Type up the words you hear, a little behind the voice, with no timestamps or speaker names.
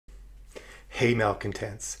Hey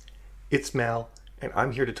malcontents, it's Mal, and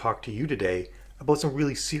I'm here to talk to you today about some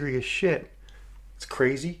really serious shit. It's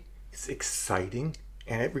crazy, it's exciting,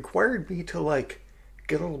 and it required me to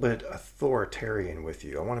get a little bit authoritarian with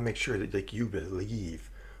you. I want to make sure that you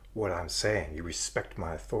believe what I'm saying. You respect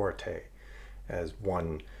my authority, as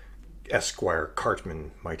one Esquire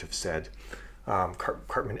Cartman might have said.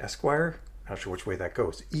 Cartman Esquire? Not sure which way that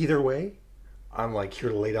goes. Either way, I'm here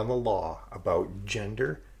to lay down the law about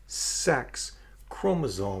gender, sex,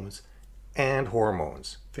 chromosomes, and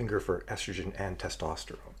hormones. Finger for estrogen and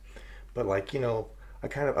testosterone. But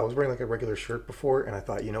I was wearing a regular shirt before, and I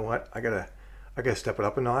thought, you know what, I gotta step it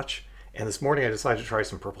up a notch. And this morning I decided to try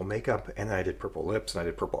some purple makeup, and then I did purple lips, and I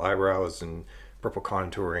did purple eyebrows, and purple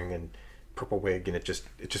contouring, and purple wig, and it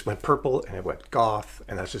just went purple, and it went goth,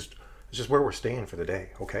 and it's just where we're staying for the day.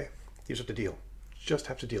 Okay, here's what the deal. Just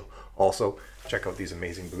have to deal. Also, check out these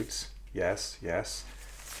amazing boots. Yes, yes,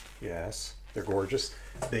 yes. They're gorgeous.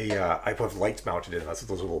 I put lights mounted in. That's what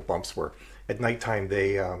those little bumps were. At nighttime,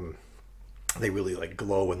 they really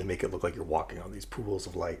glow, and they make it look like you're walking on these pools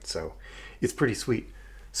of light. So it's pretty sweet.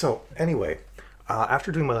 So anyway,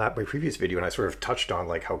 after doing my previous video, and I sort of touched on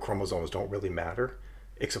how chromosomes don't really matter,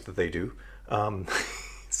 except that they do.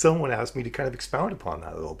 Someone asked me to kind of expound upon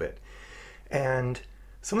that a little bit, and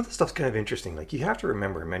some of the stuff's kind of interesting. You have to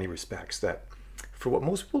remember in many respects that for what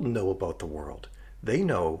most people know about the world, they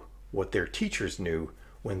know what their teachers knew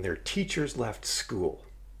when their teachers left school.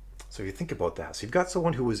 So if you think about that, so you've got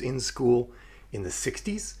someone who was in school in the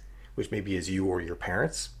 60s, which maybe is you or your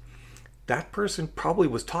parents. That person probably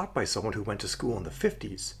was taught by someone who went to school in the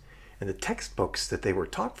 50s. And the textbooks that they were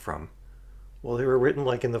taught from, well, they were written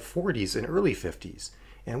in the 40s and early 50s.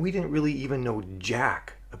 And we didn't really even know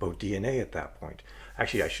jack about DNA at that point.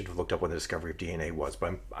 Actually, I should have looked up when the discovery of DNA was,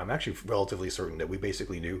 but I'm actually relatively certain that we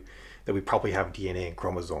basically knew that we probably have DNA and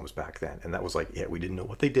chromosomes back then. And that was we didn't know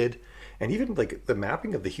what they did. And even the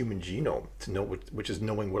mapping of the human genome to know which is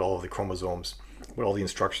knowing what all of the chromosomes, what all the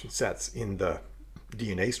instruction sets in the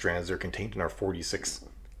DNA strands are contained in our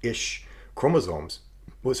 46-ish chromosomes,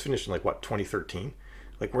 was finished in 2013.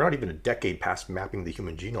 We're not even a decade past mapping the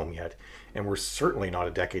human genome yet, and we're certainly not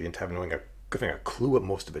a decade into having a clue what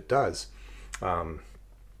most of it does.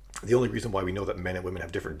 The only reason why we know that men and women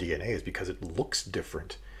have different DNA is because it looks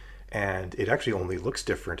different, and it actually only looks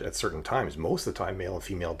different at certain times. Most of the time, male and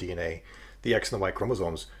female DNA, the X and the Y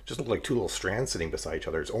chromosomes just look like two little strands sitting beside each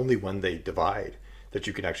other. It's only when they divide that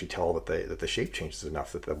you can actually tell that the shape changes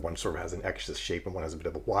enough, that the one sort of has an X shape and one has a bit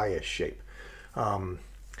of a Y-ish shape.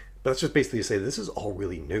 But that's just basically to say this is all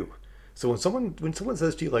really new. So when someone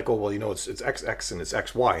says to you oh well, it's XX and it's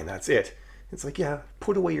XY and that's it, it's yeah,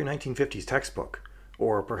 put away your 1950s textbook,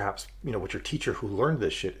 or perhaps what your teacher who learned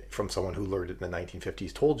this shit from someone who learned it in the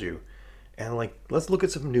 1950s told you, and let's look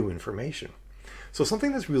at some new information. So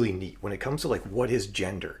something that's really neat when it comes to what is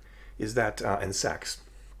gender is that and sex,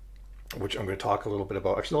 which I'm going to talk a little bit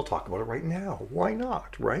about. Actually, I'll talk about it right now. Why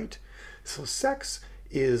not, right? So sex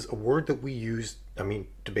is a word that we use,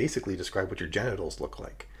 to basically describe what your genitals look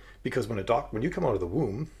like. Because when you come out of the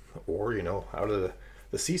womb, or out of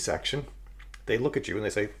the C-section, they look at you and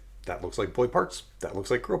they say, that looks like boy parts, that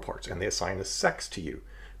looks like girl parts, and they assign a sex to you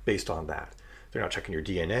based on that. They're not checking your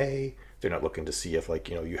DNA. They're not looking to see if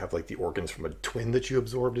you have the organs from a twin that you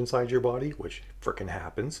absorbed inside your body, which frickin'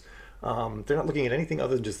 happens. They're not looking at anything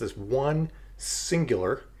other than just this one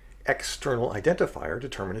singular external identifier to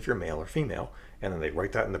determine if you're male or female, and then they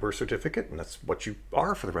write that in the birth certificate, and that's what you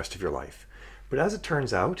are for the rest of your life. But as it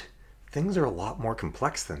turns out, things are a lot more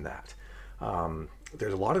complex than that.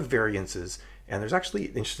 There's a lot of variances, and there's actually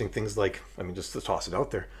interesting things just to toss it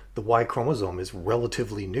out there, the Y chromosome is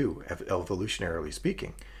relatively new, evolutionarily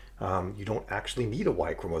speaking. You don't actually need a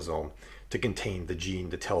Y chromosome to contain the gene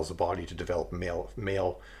that tells the body to develop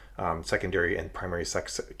male secondary and primary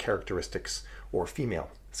sex characteristics, or female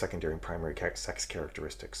secondary and primary sex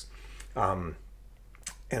characteristics. And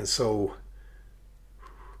so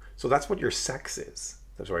that's what your sex is.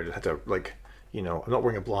 That's why I just had to I'm not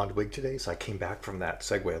wearing a blonde wig today, so I came back from that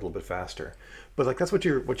segue a little bit faster. But that's what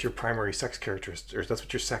your primary sex characteristics, or that's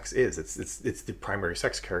what your sex is. It's the primary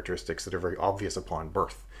sex characteristics that are very obvious upon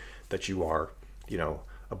birth, that you are,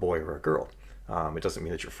 a boy or a girl. It doesn't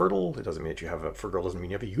mean that you're fertile. It doesn't mean that you have for a girl, it doesn't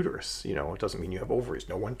mean you have a uterus. It doesn't mean you have ovaries.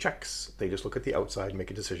 No one checks. They just look at the outside,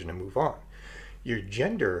 make a decision, and move on. Your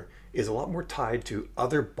gender is a lot more tied to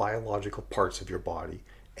other biological parts of your body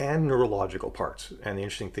and neurological parts. And the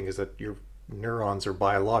interesting thing is that your neurons are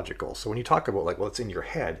biological. So when you talk about what's in your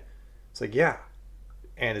head, it's yeah,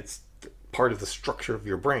 and it's part of the structure of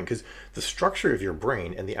your brain, because the structure of your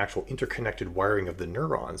brain and the actual interconnected wiring of the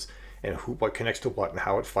neurons and what connects to what and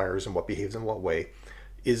how it fires and what behaves in what way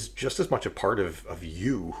is just as much a part of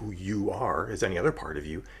you, who you are, as any other part of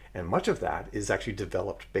you. And much of that is actually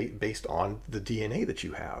developed based on the DNA that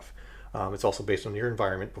you have. It's also based on your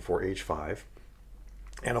environment before age 5,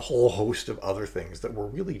 and a whole host of other things that we're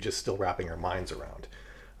really just still wrapping our minds around.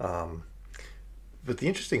 But the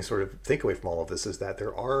interesting sort of takeaway from all of this is that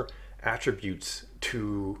there are attributes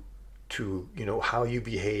to how you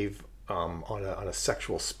behave on a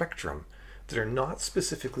sexual spectrum that are not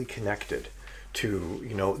specifically connected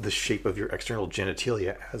to the shape of your external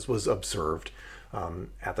genitalia as was observed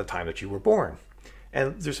at the time that you were born.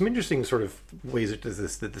 And there's some interesting sort of ways that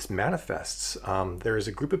this manifests. There is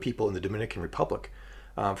a group of people in the Dominican Republic.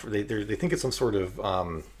 They think it's some sort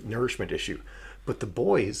of nourishment issue, but the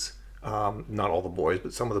boys, not all the boys,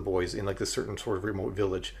 but some of the boys in like this certain sort of remote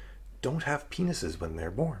village, don't have penises when they're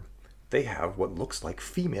born. They have what looks like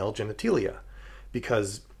female genitalia,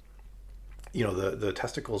 because the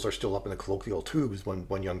testicles are still up in the colloquial tubes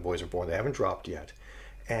when young boys are born. They haven't dropped yet.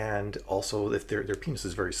 And also, if their penis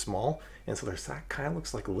is very small, and so their sac kind of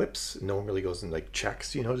looks like lips. No one really goes and like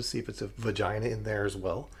checks, to see if it's a vagina in there as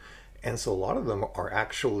well. And so a lot of them are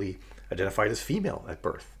actually identified as female at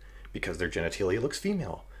birth because their genitalia looks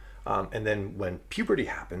female. And then when puberty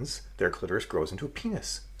happens, their clitoris grows into a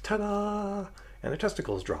penis. Ta-da! And their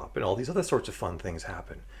testicles drop, and all these other sorts of fun things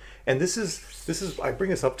happen. And this is I bring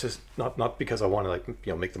this up to not because I want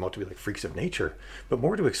to make them out to be like freaks of nature, but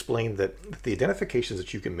more to explain that the identifications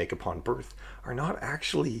that you can make upon birth are not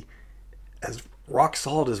actually as rock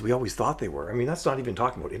solid as we always thought they were. I mean, that's not even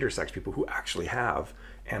talking about intersex people who actually have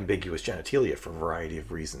ambiguous genitalia for a variety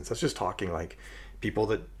of reasons. That's just talking like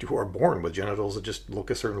people who are born with genitals that just look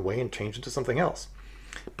a certain way and change into something else.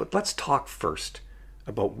 But let's talk first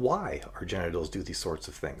about why our genitals do these sorts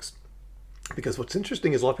of things. Because what's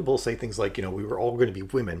interesting is a lot of people say things like, we were all going to be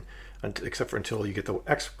women except for until you get the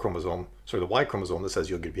X chromosome, the Y chromosome that says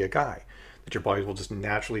you're going to be a guy, that your body will just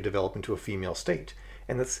naturally develop into a female state.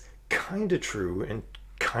 And that's kind of true and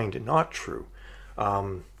kind of not true.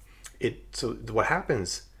 So what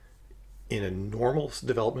happens in a normal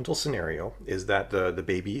developmental scenario is that the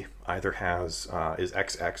baby either is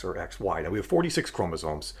XX or XY. Now we have 46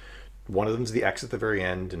 chromosomes. One of them is the X at the very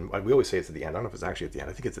end, and we always say it's at the end. I don't know if it's actually at the end.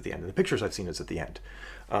 I think it's at the end. In the pictures I've seen, it's at the end.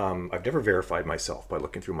 I've never verified myself by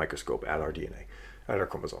looking through a microscope at our DNA, at our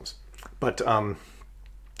chromosomes. But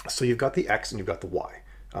so you've got the X and you've got the Y.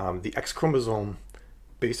 The X chromosome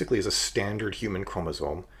basically is a standard human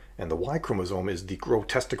chromosome, and the Y chromosome is the grow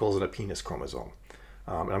testicles and a penis chromosome.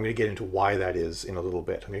 And I'm going to get into why that is in a little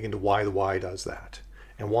bit. I'm going to get into why the Y does that,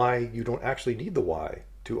 and why you don't actually need the Y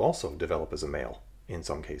to also develop as a male in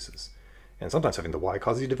some cases. And sometimes having the Y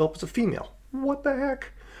causes you to develop as a female. What the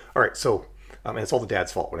heck? All right, so, and it's all the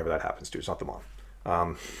dad's fault whenever that happens too. It's not the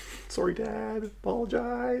mom. Sorry, Dad.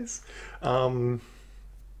 Apologize.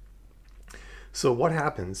 So what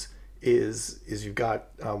happens is you've got,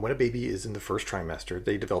 when a baby is in the first trimester,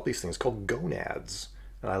 they develop these things called gonads.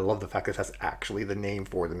 And I love the fact that that's actually the name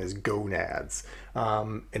for them, is gonads.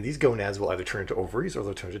 And these gonads will either turn into ovaries or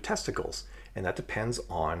they'll turn into testicles. And that depends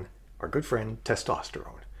on our good friend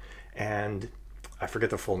testosterone. And I forget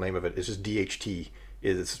the full name of it. It's just DHT.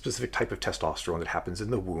 Is a specific type of testosterone that happens in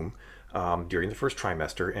the womb during the first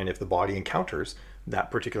trimester. And if the body encounters that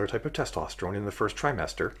particular type of testosterone in the first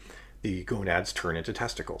trimester, the gonads turn into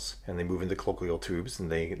testicles, and they move into colloquial tubes,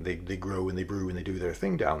 and they grow and they brew and they do their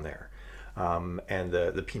thing down there. And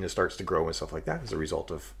the penis starts to grow and stuff like that as a result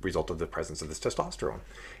of the presence of this testosterone.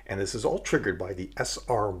 And this is all triggered by the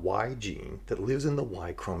SRY gene that lives in the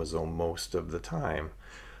Y chromosome most of the time.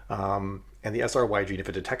 And the SRY gene, if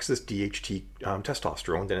it detects this DHT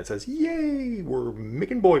testosterone, then it says, yay, we're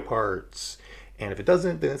making boy parts. And if it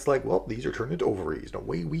doesn't, then it's like, well, these are turned into ovaries, and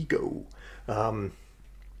away we go. And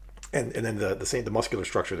then the muscular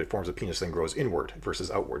structure that forms a penis then grows inward versus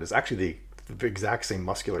outward. It's actually the exact same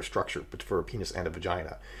muscular structure, but for a penis and a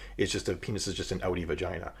vagina. It's just a penis is just an outie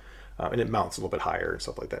vagina. And it mounts a little bit higher and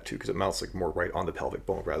stuff like that too, because it mounts like more right on the pelvic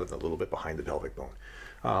bone rather than a little bit behind the pelvic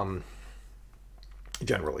bone.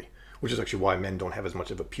 Generally, which is actually why men don't have as much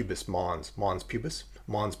of a pubis mons pubis.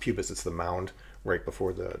 Mons pubis, it's the mound right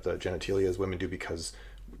before the genitalia as women do, because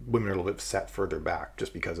women are a little bit set further back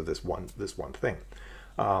just because of this one thing.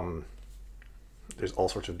 There's all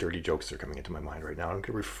sorts of dirty jokes that are coming into my mind right now. I'm going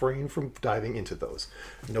to refrain from diving into those.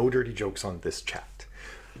 No dirty jokes on this chat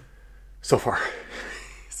so far.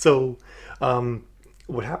 So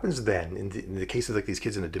what happens then in the case of like these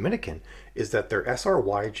kids in the Dominican is that their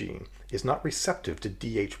SRY gene is not receptive to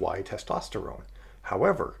DHY testosterone.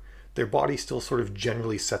 However, their body still sort of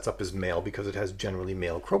generally sets up as male because it has generally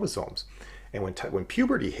male chromosomes. And when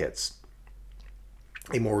puberty hits,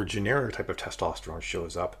 a more generic type of testosterone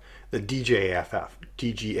shows up, the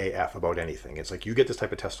DGAF about anything. It's like, you get this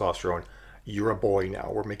type of testosterone, you're a boy now,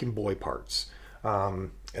 we're making boy parts.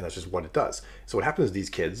 And that's just what it does. So what happens to these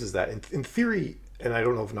kids is that in theory, and I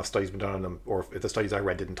don't know if enough studies have been done on them, or if the studies I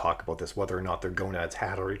read didn't talk about this, whether or not their gonads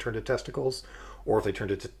had already turned to testicles, or if they turn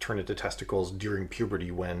into testicles during puberty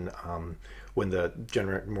when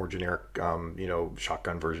the more generic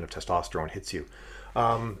shotgun version of testosterone hits you.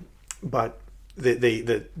 But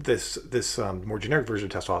this more generic version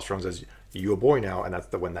of testosterone says, you a boy now, and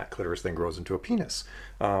that's when that clitoris then grows into a penis.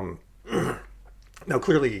 Now,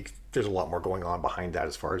 clearly, there's a lot more going on behind that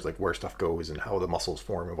as far as like where stuff goes and how the muscles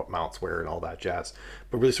form and what mounts where and all that jazz.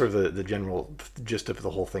 But really, sort of the general gist of the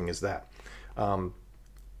whole thing is that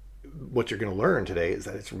what you're going to learn today is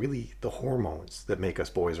that it's really the hormones that make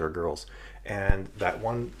us boys or girls, and that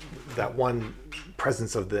one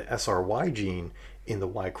presence of the SRY gene in the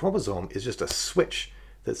Y chromosome is just a switch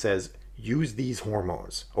that says, use these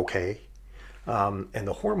hormones, okay? And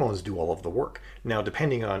the hormones do all of the work. Now,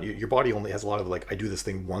 depending on your body, only has a lot of like, I do this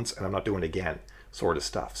thing once and I'm not doing it again sort of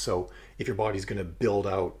stuff. So if your body's going to build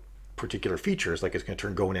out particular features, like it's going to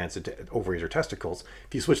turn gonads into ovaries or testicles,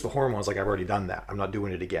 if you switch the hormones, like, I've already done that, I'm not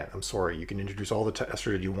doing it again, I'm sorry, you can introduce all the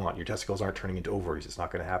estrogen you want, your testicles aren't turning into ovaries, it's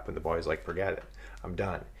not going to happen. The body's like, forget it, I'm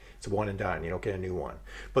done. It's a one and done, you don't get a new one.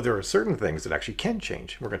 But there are certain things that actually can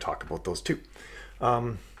change. We're going to talk about those too.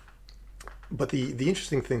 But the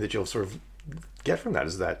interesting thing that you'll sort of get from that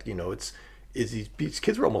is that, these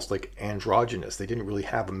kids were almost like androgynous. They didn't really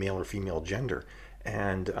have a male or female gender.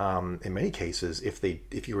 And in many cases, if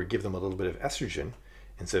you were to give them a little bit of estrogen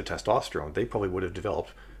instead of testosterone, they probably would have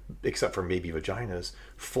developed, except for maybe vaginas,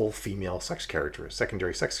 full female sex characteristics,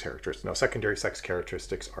 secondary sex characteristics. Now, secondary sex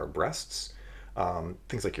characteristics are breasts,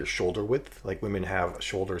 things like your shoulder width. Like, women have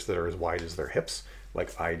shoulders that are as wide as their hips,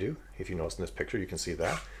 like I do. If you notice in this picture, you can see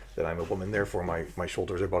that I'm a woman, therefore my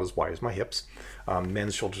shoulders are about as wide as my hips.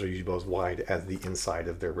 Men's shoulders are usually about as wide as the inside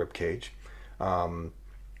of their rib cage.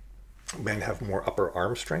 Men have more upper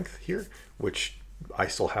arm strength here, which I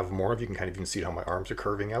still have more of. You can kind of even see how my arms are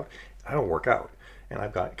curving out. I don't work out, and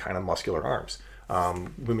I've got kind of muscular arms.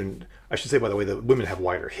 Women, I should say, by the way, that women have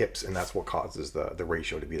wider hips, and that's what causes the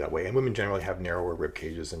ratio to be that way. And women generally have narrower rib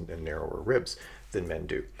cages and narrower ribs than men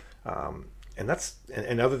do. And that's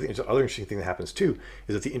another thing. Other interesting thing that happens too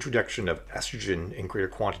is that the introduction of estrogen in greater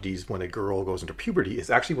quantities when a girl goes into puberty is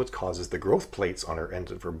actually what causes the growth plates on her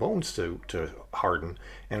end of her bones to harden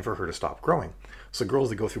and for her to stop growing. So girls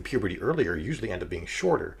that go through puberty earlier usually end up being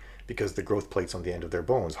shorter because the growth plates on the end of their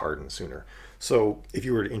bones harden sooner. So if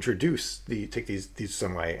you were to take these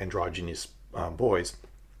semi-androgynous boys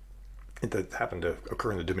that happen to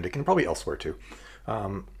occur in the Dominican and probably elsewhere too,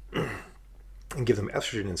 and give them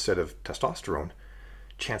estrogen instead of testosterone,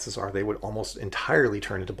 chances are they would almost entirely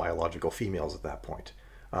turn into biological females at that point.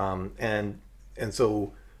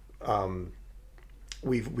 So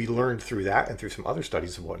we learned through that and through some other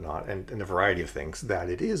studies and whatnot, and a variety of things, that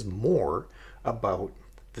it is more about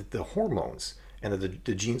the hormones, and that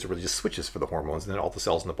the genes are really just switches for the hormones, and then all the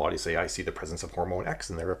cells in the body say, I see the presence of hormone X,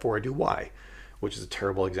 and therefore I do Y, which is a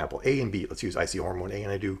terrible example. A and B, let's use, I see hormone A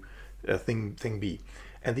and I do thing B.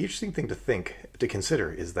 And the interesting thing to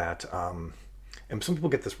consider is that, and some people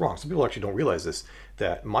get this wrong, some people actually don't realize this,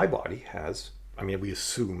 that my body has, we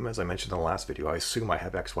assume, as I mentioned in the last video, I assume I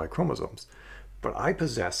have XY chromosomes, but I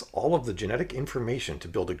possess all of the genetic information to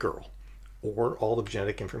build a girl, or all the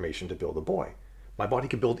genetic information to build a boy. My body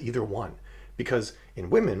can build either one, because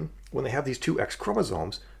in women, when they have these two X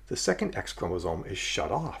chromosomes, the second X chromosome is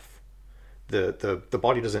shut off. The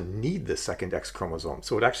body doesn't need the second X chromosome,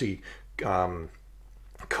 so it actually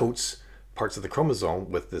coats parts of the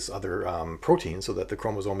chromosome with this other protein so that the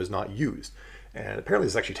chromosome is not used. And apparently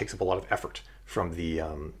this actually takes up a lot of effort from the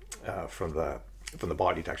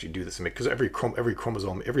body to actually do this, because every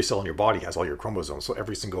chromosome, every cell in your body has all your chromosomes. So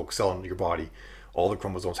every single cell in your body, all the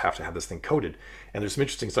chromosomes have to have this thing coated. And there's some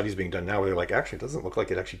interesting studies being done now where they're like, actually, it doesn't look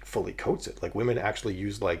like it actually fully coats it. Like, women actually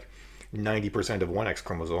use like 90% of one X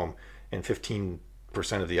chromosome and 15%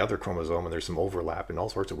 of the other chromosome, and there's some overlap, and all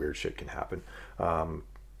sorts of weird shit can happen.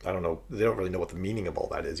 I don't know, they don't really know what the meaning of all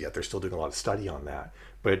that is yet. They're still doing a lot of study on that,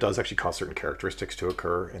 but it does actually cause certain characteristics to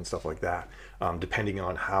occur and stuff like that, depending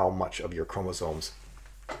on how much of your chromosomes.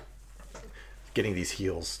 Getting these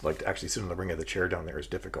heels, like to actually sit on the ring of the chair down there, is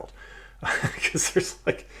difficult because there's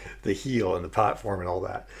like the heel and the platform and all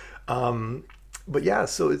that. But yeah,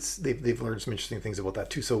 so they've learned some interesting things about that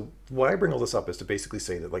too. So why I bring all this up is to basically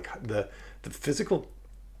say that, like, the physical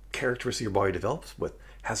characteristic your body develops with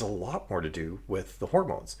has a lot more to do with the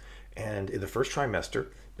hormones. And in the first trimester,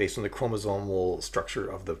 based on the chromosomal structure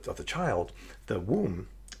of the child, the womb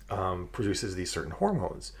produces these certain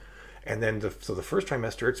hormones. And then so the first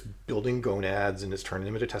trimester, it's building gonads and it's turning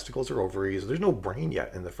them into testicles or ovaries. There's no brain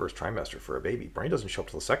yet in the first trimester for a baby. Brain doesn't show up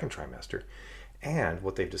till the second trimester. And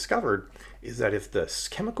what they've discovered is that if the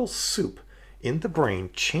chemical soup in the brain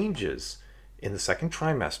changes in the second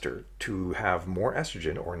trimester to have more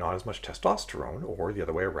estrogen or not as much testosterone, or the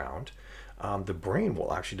other way around, the brain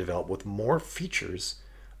will actually develop with more features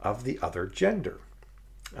of the other gender.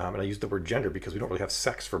 And I use the word gender because we don't really have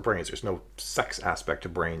sex for brains. There's no sex aspect to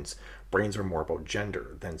brains. Brains are more about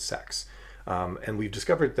gender than sex. And we've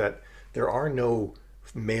discovered that there are no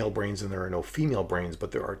male brains and there are no female brains,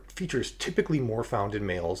 but there are features typically more found in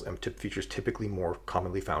males and features typically more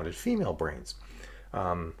commonly found in female brains.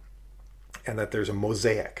 And that there's a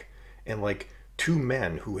mosaic. And like two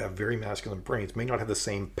men who have very masculine brains may not have the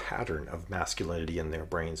same pattern of masculinity in their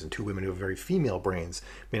brains, and two women who have very female brains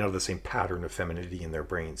may not have the same pattern of femininity in their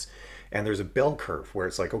brains. And there's a bell curve where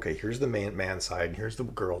it's like, okay, here's the man side, and here's the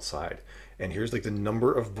girl side, and here's like the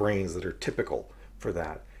number of brains that are typical for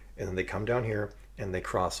that. And then they come down here and they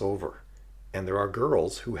cross over. And there are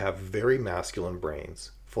girls who have very masculine brains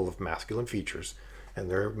full of masculine features, and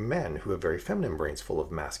there are men who have very feminine brains full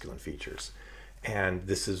of masculine features. And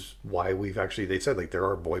this is why they said like there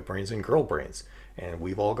are boy brains and girl brains, and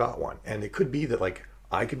we've all got one. And it could be that like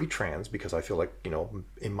I could be trans because I feel like,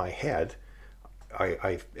 in my head,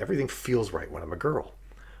 I everything feels right when I'm a girl.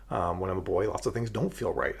 When I'm a boy, lots of things don't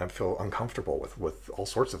feel right. I feel uncomfortable with all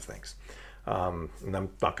sorts of things. And I'm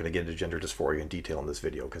not going to get into gender dysphoria in detail in this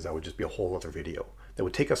video because that would just be a whole other video that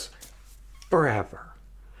would take us forever.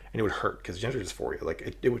 And it would hurt because gender dysphoria,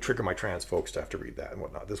 like it would trigger my trans folks to have to read that and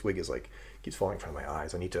whatnot. This wig is like, keeps falling in front of my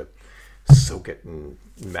eyes. I need to soak it in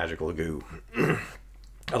magical goo,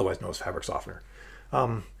 otherwise known as fabric softener.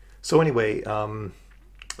 So anyway, so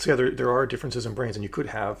yeah, there are differences in brains, and you could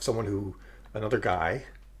have someone a guy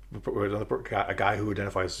who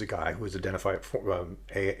identifies as a guy, who is identified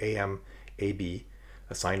AB,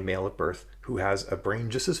 assigned male at birth, who has a brain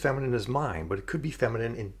just as feminine as mine, but it could be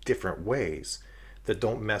feminine in different ways that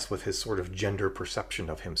don't mess with his sort of gender perception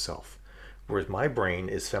of himself. Whereas my brain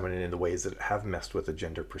is feminine in the ways that have messed with the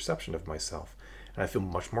gender perception of myself. And I feel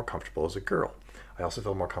much more comfortable as a girl. I also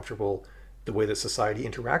feel more comfortable the way that society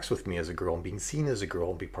interacts with me as a girl and being seen as a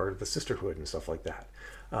girl and be part of the sisterhood and stuff like that.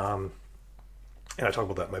 And I talk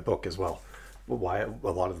about that in my book as well. Why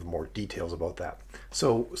a lot of the more details about that.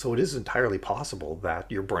 So it is entirely possible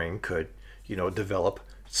that your brain could, develop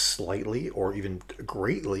slightly or even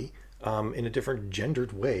greatly in a different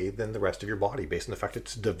gendered way than the rest of your body, based on the fact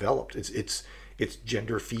it's developed. Its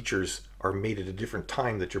gender features are made at a different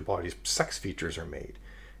time that your body's sex features are made,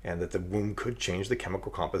 and that the womb could change the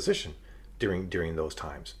chemical composition during those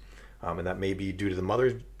times. And that may be due to the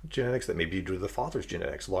mother's genetics, that may be due to the father's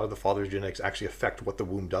genetics. A lot of the father's genetics actually affect what the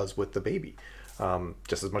womb does with the baby,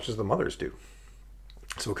 just as much as the mother's do.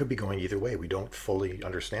 So it could be going either way. We don't fully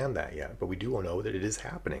understand that yet, but we do know that it is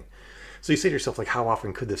happening. So you say to yourself, like, how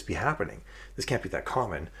often could this be happening? This can't be that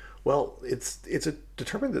common. Well, it's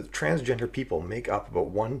determined that transgender people make up about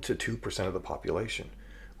 1 to 2% of the population,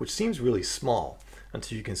 which seems really small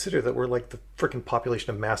until you consider that we're like the freaking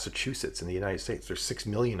population of Massachusetts in the United States. There's 6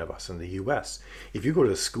 million of us in the US. If you go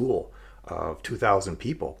to a school of 2,000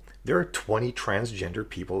 people, there are 20 transgender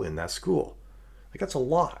people in that school. Like, that's a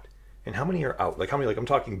lot. And how many are out? Like, how many, like, I'm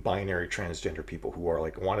talking binary transgender people who are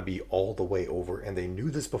like, want to be all the way over, and they knew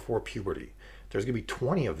this before puberty. There's going to be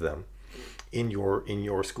 20 of them in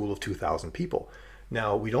your school of 2,000 people.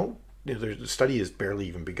 Now, we don't, the study has barely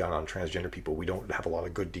even begun on transgender people. We don't have a lot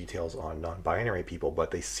of good details on non-binary people, but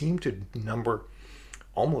they seem to number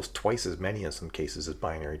almost twice as many in some cases as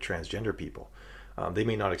binary transgender people. They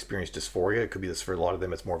may not experience dysphoria. It could be this for a lot of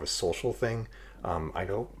them. It's more of a social thing. I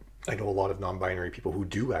know a lot of non-binary people who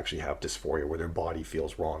do actually have dysphoria where their body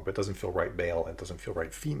feels wrong, but doesn't feel right male and doesn't feel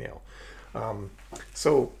right female.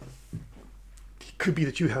 So it could be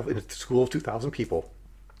that you have in a school of 2,000 people,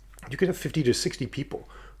 you could have 50 to 60 people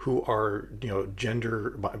who are,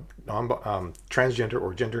 transgender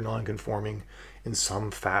or gender non-conforming in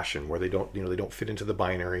some fashion, where they don't fit into the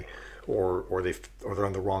binary, or they're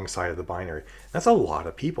on the wrong side of the binary. That's a lot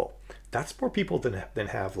of people. That's more people than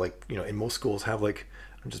have, like, in most schools have, like,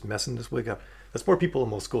 I'm just messing this wig up. That's more people in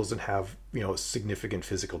most schools than have, significant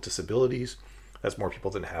physical disabilities. That's more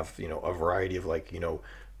people than have, a variety of, like,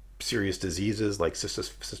 serious diseases like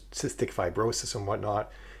cystic fibrosis and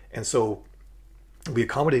whatnot. And so we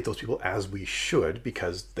accommodate those people as we should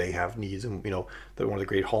because they have needs. And that one of the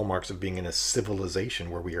great hallmarks of being in a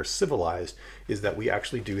civilization where we are civilized is that we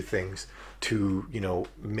actually do things to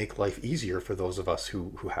make life easier for those of us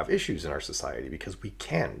who have issues in our society, because we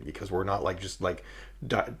can, because we're not like just like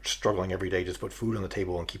struggling every day just put food on the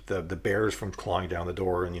table and keep the bears from clawing down the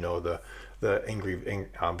door, and the angry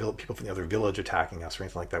people from the other village attacking us or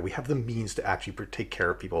anything like that. We have the means to actually take care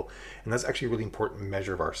of people, and that's actually a really important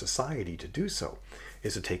measure of our society to do so,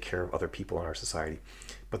 is to take care of other people in our society.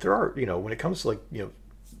 But there are, when it comes to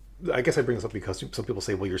I guess I bring this up because some people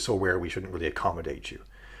say, well, you're so rare, we shouldn't really accommodate you.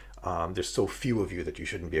 There's so few of you that you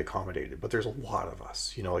shouldn't be accommodated, but there's a lot of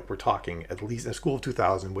us. Like we're talking at least in a school of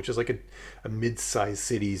 2,000, which is like a mid-sized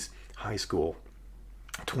city's high school.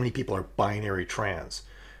 20 people are binary trans.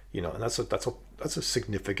 And that's a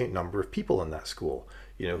significant number of people in that school,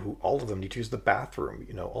 who all of them need to use the bathroom,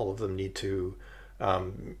 all of them need to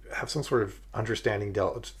have some sort of understanding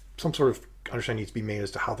needs to be made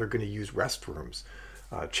as to how they're going to use restrooms,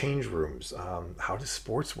 change rooms. How does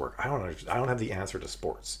sports work? I don't have the answer to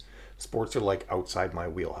sports. Sports are like outside my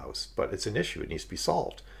wheelhouse, but it's an issue. It needs to be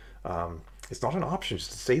solved. It's not an option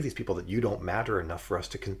just to say to these people that you don't matter enough for us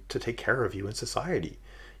to take care of you in society.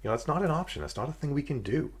 It's not an option. That's not a thing we can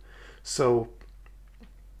do. So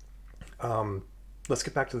let's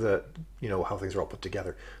get back to the, how things are all put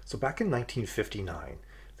together. So back in 1959,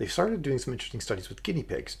 they started doing some interesting studies with guinea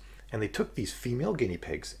pigs, and they took these female guinea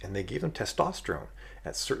pigs and they gave them testosterone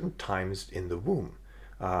at certain times in the womb.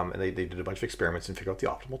 And they did a bunch of experiments and figured out the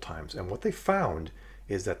optimal times. And what they found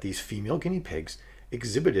is that these female guinea pigs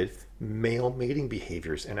exhibited male mating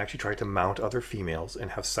behaviors and actually tried to mount other females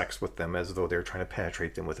and have sex with them as though they're trying to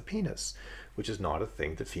penetrate them with a penis, which is not a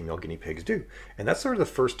thing that female guinea pigs do. And that's sort of the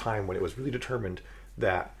first time when it was really determined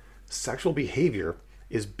that sexual behavior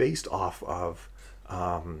is based off of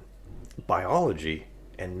biology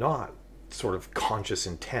and not sort of conscious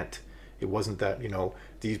intent. It wasn't that,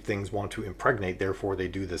 these things want to impregnate, therefore they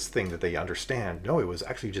do this thing that they understand. No, it was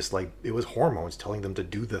actually just like, it was hormones telling them to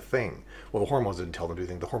do the thing. Well, the hormones didn't tell them to do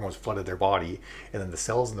the thing. The hormones flooded their body, and then the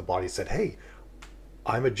cells in the body said, hey,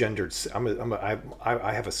 I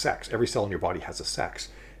have a sex. Every cell in your body has a sex.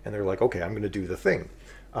 And they're like, okay, I'm going to do the thing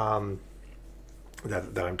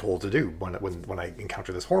that I'm told to do when I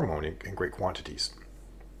encounter this hormone in great quantities.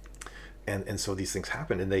 And so these things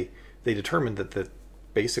happen, and they determined that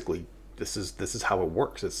basically this is how it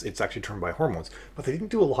works. It's actually determined by hormones. But they didn't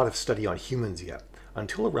do a lot of study on humans yet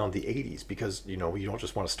until around the 80s, because you don't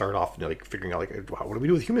just want to start off like figuring out like, what do we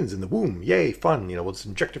do with humans in the womb? Yay, fun! We'll just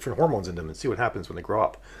inject different hormones in them and see what happens when they grow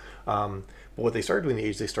up. But what they started doing in the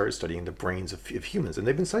 80s, they started studying the brains of humans, and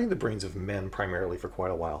they've been studying the brains of men primarily for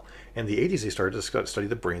quite a while. In the 80s, they started to study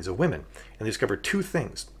the brains of women, and they discovered two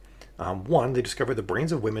things. One, they discovered the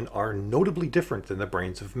brains of women are notably different than the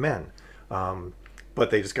brains of men. But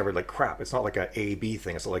they discovered like crap, it's not like a B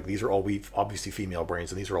thing. It's like these are all obviously female brains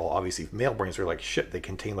and these are all obviously male brains. They're like shit, they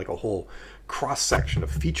contain like a whole cross section of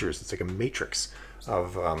features. It's like a matrix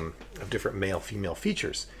of different male female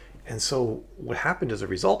features. And so what happened as a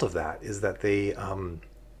result of that is that there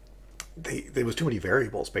was too many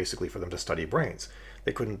variables basically for them to study brains.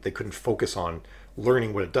 They couldn't focus on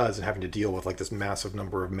learning what it does and having to deal with like this massive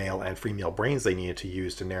number of male and female brains they needed to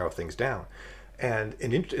use to narrow things down. And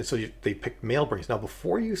so they picked male brains. Now,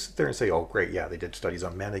 before you sit there and say, oh, great, yeah, they did studies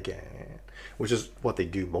on men again, which is what they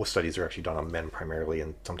do. Most studies are actually done on men primarily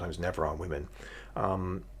and sometimes never on women.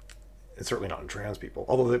 And certainly not in trans people.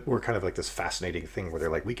 Although we're kind of like this fascinating thing where they're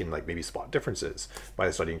like, we can like maybe spot differences by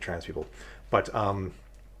studying trans people. But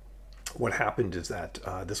what happened is that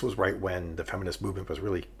this was right when the feminist movement was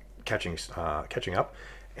really catching up.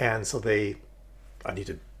 And so I need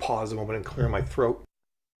to pause a moment and clear my throat.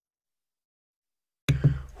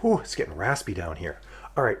 Whew, it's getting raspy down here.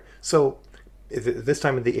 All right, so this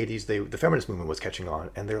time in the 80s, the feminist movement was catching on,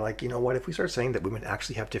 and they're like, you know what, if we start saying that women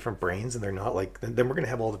actually have different brains and they're not like, then we're going to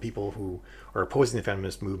have all the people who are opposing the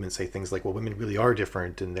feminist movement say things like, well, women really are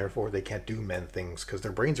different and therefore they can't do men things because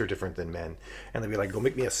their brains are different than men. And they'd be like, go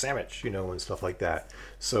make me a sandwich, and stuff like that.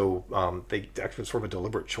 So they actually sort of a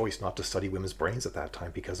deliberate choice not to study women's brains at that time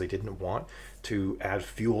because they didn't want to add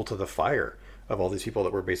fuel to the fire of all these people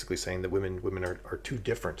that were basically saying that women are too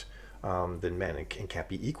different than men and can't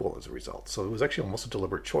be equal as a result. So it was actually almost a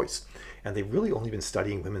deliberate choice. And they've really only been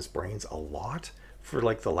studying women's brains a lot for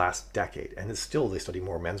like the last decade. And it's still, they study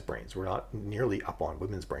more men's brains. We're not nearly up on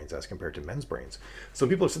women's brains as compared to men's brains. So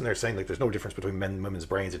people are sitting there saying like there's no difference between men and women's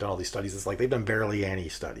brains. They've done all these studies. It's like they've done barely any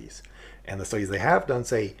studies. And the studies they have done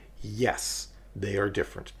say, yes, they are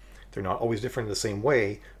different. They're not always different in the same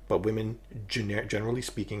way, but women, generally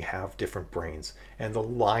speaking, have different brains. And the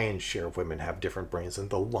lion's share of women have different brains than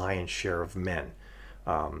the lion's share of men.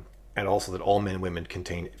 And also that all men and women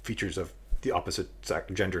contain features of the opposite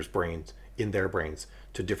gender's brains in their brains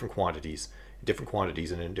to different quantities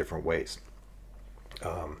and in different ways.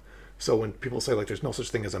 So when people say like there's no such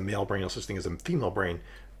thing as a male brain, no such thing as a female brain,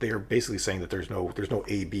 they are basically saying that there's no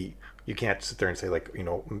A B. You can't sit there and say like, you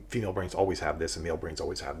know, female brains always have this and male brains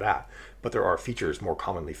always have that. But there are features more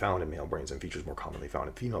commonly found in male brains and features more commonly found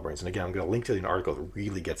in female brains. And again, I'm going to link to an article that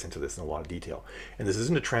really gets into this in a lot of detail. And this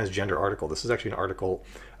isn't a transgender article. This is actually an article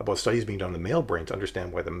about studies being done on the male brain to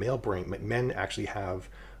understand why the male brain, men actually have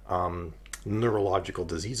neurological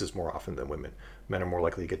diseases more often than women. Men are more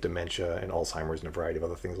likely to get dementia and Alzheimer's and a variety of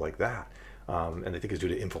other things like that. And they think it's due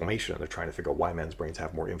to inflammation. They're trying to figure out why men's brains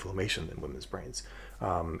have more inflammation than women's brains.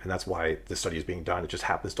 And that's why the study is being done. It just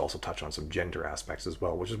happens to also touch on some gender aspects as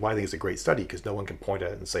well, which is why I think it's a great study, because no one can point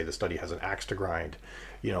at it and say the study has an axe to grind,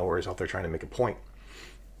 you know, or is out there trying to make a point.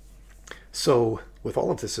 So with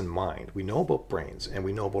all of this in mind, we know about brains and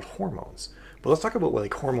we know about hormones. But let's talk about what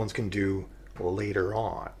like hormones can do later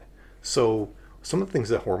on. So some of the things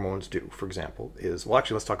that hormones do, for example, is, well,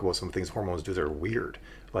 actually, let's talk about some of the things hormones do that are weird.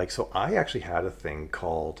 Like, so I actually had a thing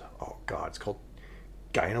called, oh God, it's called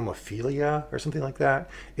gynomophilia or something like that.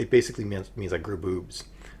 It basically means I grew boobs.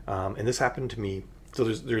 And this happened to me. So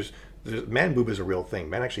there's man boob is a real thing.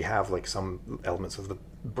 Men actually have like some elements of the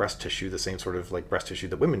breast tissue, the same sort of like breast tissue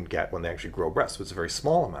that women get when they actually grow breasts. So it's a very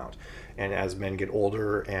small amount. And as men get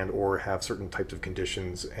older and or have certain types of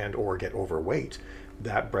conditions and or get overweight,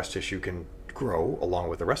 that breast tissue can grow along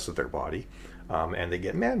with the rest of their body, and they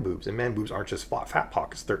get man boobs. And man boobs aren't just fat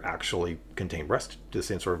pockets; they're actually contain the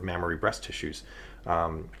same sort of mammary breast tissues.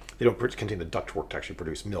 They don't contain the ductwork to actually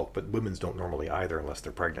produce milk, but women's don't normally either unless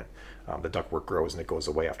they're pregnant. The ductwork grows and it goes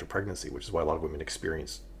away after pregnancy, which is why a lot of women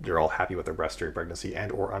they're all happy with their breasts during pregnancy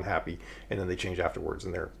and or unhappy, and then they change afterwards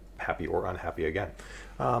and they're happy or unhappy again.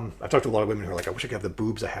 I've talked to a lot of women who are like, I wish I could have the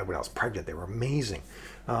boobs I had when I was pregnant. They were amazing,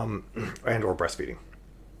 and or breastfeeding.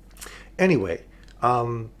 Anyway,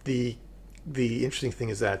 the interesting thing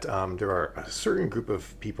is that there are a certain group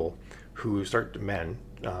of people who men,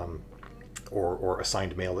 or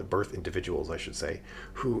assigned male at birth individuals, I should say,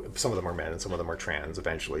 who some of them are men and some of them are trans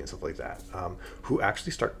eventually and stuff like that, who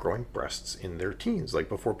actually start growing breasts in their teens, like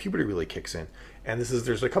before puberty really kicks in. And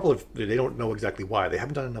there's a couple of, they don't know exactly why. They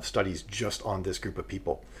haven't done enough studies just on this group of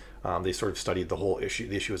people. They sort of studied the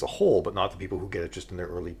issue as a whole, but not the people who get it just in their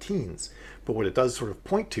early teens. But what it does sort of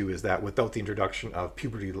point to is that without the introduction of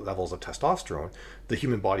puberty levels of testosterone, the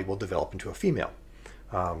human body will develop into a female.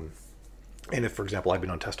 And if, for example, I'd been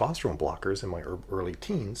on testosterone blockers in my early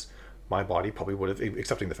teens, my body probably would have,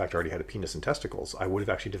 accepting the fact I already had a penis and testicles, I would have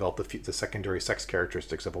actually developed the secondary sex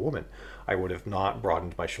characteristics of a woman. I would have not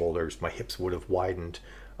broadened my shoulders, my hips would have widened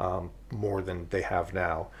more than they have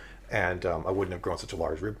now, and I wouldn't have grown such a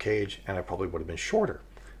large rib cage, and I probably would have been shorter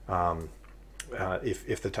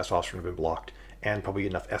if the testosterone had been blocked, and probably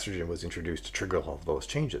enough estrogen was introduced to trigger all of those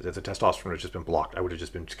changes. If the testosterone had just been blocked, I would have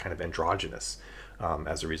just been kind of androgynous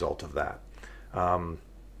as a result of that.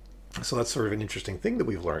 So that's sort of an interesting thing that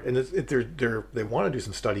we've learned. And they want to do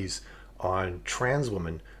some studies on trans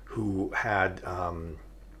women who had,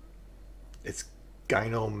 it's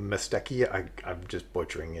gynomastechia. I'm just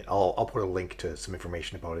butchering it. I'll put a link to some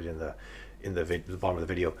information about it in the bottom of the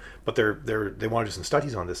video. But they want to do some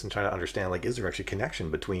studies on this and try to understand, like, is there actually a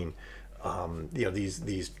connection between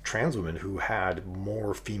these trans women who had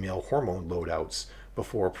more female hormone loadouts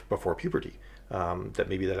before puberty, that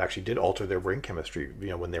maybe that actually did alter their brain chemistry,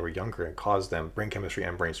 when they were younger, and caused them brain chemistry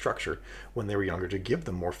and brain structure when they were younger to give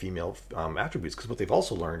them more female attributes. Because what they've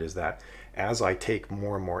also learned is that as I take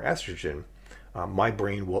more and more estrogen, my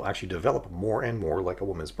brain will actually develop more and more like a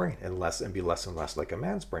woman's brain, and be less and less like a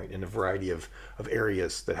man's brain in a variety of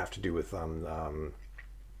areas that have to do with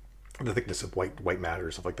the thickness of white matter,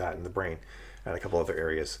 stuff like that in the brain, and a couple other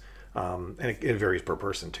areas. And it varies per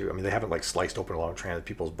person too. I mean, they haven't like sliced open a lot of trans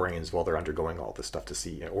people's brains while they're undergoing all this stuff to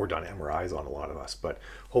see, or done MRIs on a lot of us. But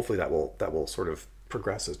hopefully that will sort of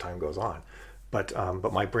progress as time goes on. But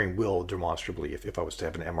my brain will demonstrably, if I was to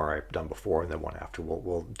have an MRI done before and then one after,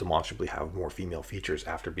 will demonstrably have more female features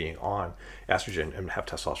after being on estrogen and have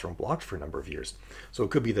testosterone blocked for a number of years. So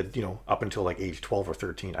it could be that, up until like age 12 or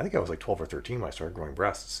 13, I think I was like 12 or 13 when I started growing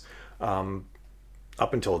breasts.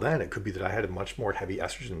 Up until then, it could be that I had a much more heavy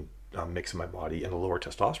estrogen mix in my body and a lower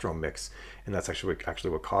testosterone mix, and that's actually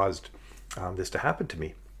what caused this to happen to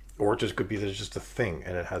me. Or it just could be that it's just a thing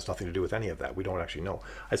and it has nothing to do with any of that. We don't actually know.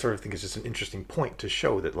 I sort of think it's just an interesting point to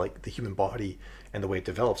show that, like, the human body and the way it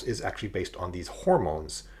develops is actually based on these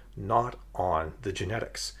hormones not on the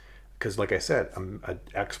genetics. Because, like I said, an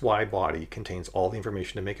XY body contains all the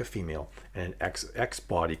information to make a female, and an XX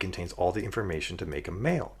body contains all the information to make a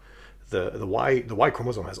male. The Y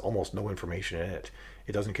chromosome has almost no information in it.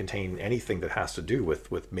 It doesn't contain anything that has to do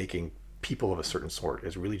with making people of a certain sort.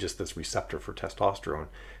 It's really just this receptor for testosterone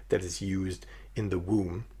that is used in the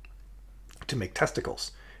womb to make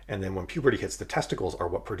testicles. And then when puberty hits, the testicles are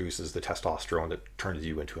what produces the testosterone that turns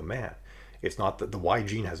you into a man. It's not that the Y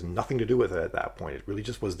gene has nothing to do with it at that point. It really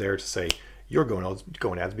just was there to say your gonads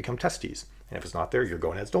become testes. And if it's not there, your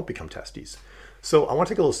gonads don't become testes. So I want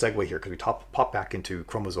to take a little segue here because we pop back into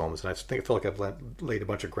chromosomes. And I feel like I've laid a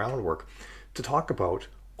bunch of groundwork to talk about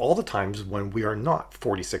all the times when we are not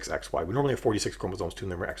 46XY. We normally have 46 chromosomes, 2 of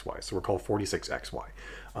them are XY. So we're called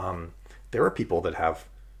 46XY. There are people that have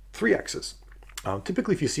 3 X's.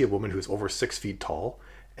 Typically, if you see a woman who's over 6 feet tall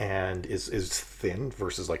and is thin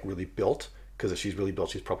versus like really built, because if she's really built,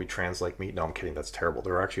 she's probably trans like me. No, I'm kidding. That's terrible.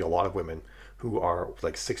 There are actually a lot of women who are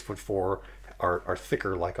like 6'4", are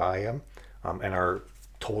thicker like I am, and are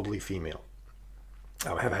totally female.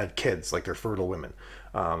 Have had kids, like they're fertile women.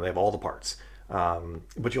 They have all the parts.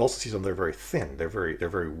 But you also see some that are very thin. They're very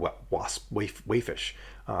waifish,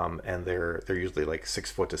 and they're usually like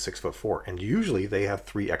 6 foot to 6'4", and usually they have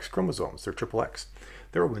 3 X chromosomes. They're triple X.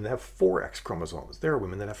 There are women that have 4 X chromosomes. There are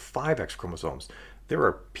women that have 5 X chromosomes. There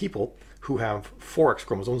are people who have 4 X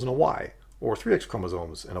chromosomes and a Y, or 3 X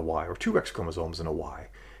chromosomes and a Y, or 2 X chromosomes and a Y,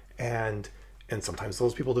 and sometimes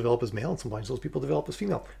those people develop as male, and sometimes those people develop as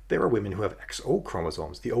female. There are women who have XO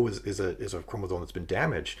chromosomes. The O is a chromosome that's been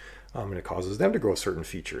damaged, and it causes them to grow certain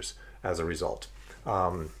features as a result.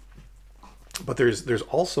 But there's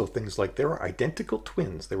also things like there are identical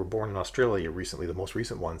twins. They were born in Australia recently, the most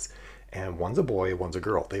recent ones, and one's a boy, one's a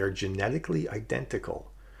girl. They are genetically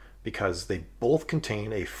identical because they both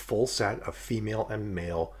contain a full set of female and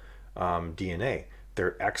male DNA.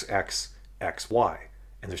 They're XXXY.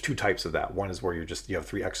 And there's 2 types of that. One is where you have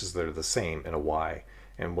 3 X's that are the same and a Y.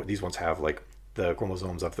 And what these ones have like the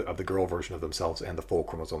chromosomes of the girl version of themselves and the full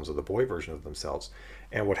chromosomes of the boy version of themselves.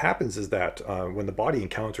 And what happens is that when the body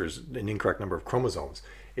encounters an incorrect number of chromosomes,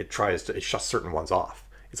 it shuts certain ones off.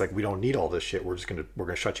 It's like, we don't need all this shit. We're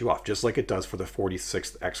gonna shut you off, just like it does for the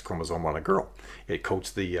 46th X chromosome on a girl. It coats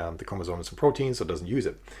the chromosome with some protein, so it doesn't use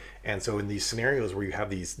it. And so in these scenarios where you have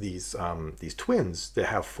these twins that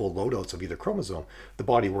have full loadouts of either chromosome, the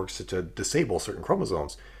body works to disable certain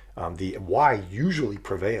chromosomes. The Y usually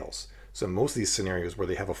prevails. So in most of these scenarios where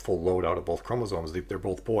they have a full loadout of both chromosomes, they're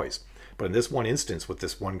both boys. But in this one instance with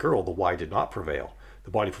this one girl, the Y did not prevail.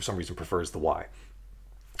 The body for some reason prefers the Y.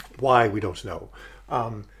 Why, we don't know.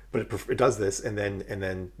 But it does this, and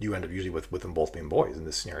then you end up usually with them both being boys in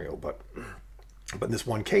this scenario. But in this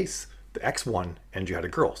one case, the X1, and you had a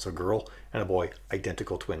girl. So a girl and a boy,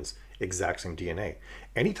 identical twins, exact same DNA.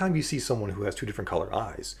 Anytime you see someone who has 2 different colored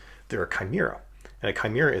eyes, they're a chimera. And a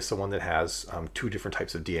chimera is someone that has 2 different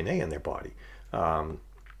types of DNA in their body.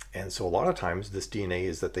 And so a lot of times this DNA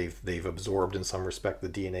is that they've absorbed in some respect the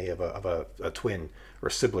DNA of a twin or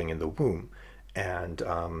sibling in the womb. And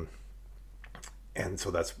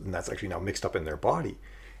so that's actually now mixed up in their body.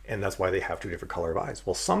 And that's why they have 2 different color of eyes.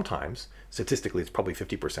 Well, sometimes, statistically, it's probably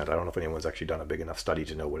 50%. I don't know if anyone's actually done a big enough study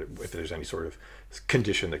to know if there's any sort of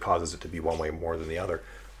condition that causes it to be one way more than the other.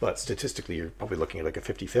 But statistically, you're probably looking at like a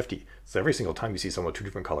 50-50. So every single time you see someone with 2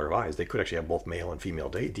 different color of eyes, they could actually have both male and female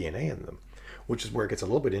DNA in them, which is where it gets a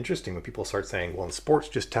little bit interesting when people start saying, well, in sports,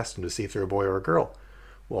 just test them to see if they're a boy or a girl.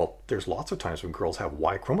 Well, there's lots of times when girls have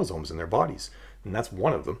Y chromosomes in their bodies, and that's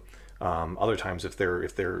one of them. Other times, if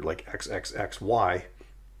they're like XXXY,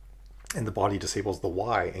 and the body disables the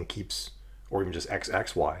Y and keeps, or even just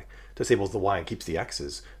XXY, disables the Y and keeps the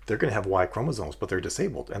X's, they're going to have Y chromosomes, but they're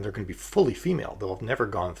disabled, and they're going to be fully female. They'll have never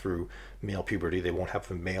gone through male puberty. They won't have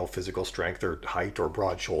the male physical strength or height or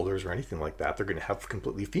broad shoulders or anything like that. They're going to have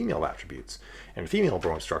completely female attributes and female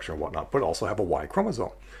bone structure and whatnot, but also have a Y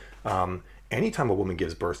chromosome. Anytime a woman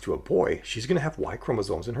gives birth to a boy, she's going to have Y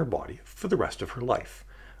chromosomes in her body for the rest of her life.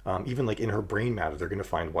 Even like in her brain matter, they're going to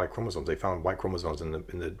find Y chromosomes. They found Y chromosomes in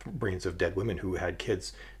the brains of dead women who had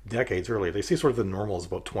kids decades earlier. They say sort of the normal is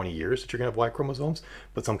about 20 years that you're going to have Y chromosomes,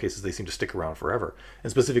 but some cases they seem to stick around forever. And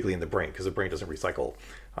specifically in the brain, because the brain doesn't recycle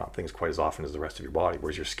things quite as often as the rest of your body,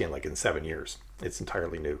 whereas your skin, like in 7 years, it's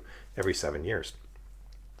entirely new every 7 years.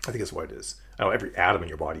 I think that's what it is. I know every atom in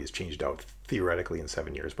your body is changed out theoretically in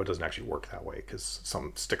 7 years, but it doesn't actually work that way because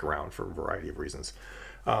some stick around for a variety of reasons.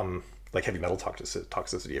 Like heavy metal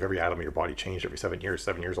toxicity. If every atom in your body changed every 7 years,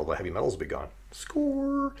 all the heavy metals will be gone.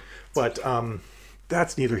 Score. But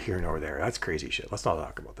that's neither here nor there. That's crazy shit. Let's not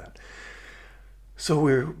talk about that.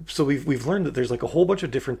 We've learned that there's like a whole bunch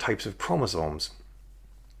of different types of chromosomes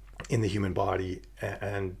in the human body,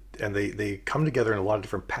 and they come together in a lot of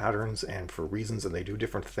different patterns and for reasons, and they do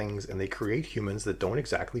different things, and they create humans that don't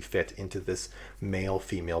exactly fit into this male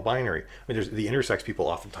female binary. I mean, there's the intersex people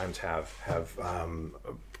oftentimes have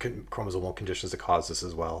chromosomal conditions that cause this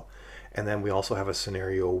as well. And then we also have a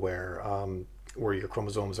scenario where your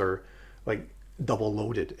chromosomes are like double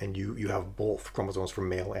loaded, and you have both chromosomes for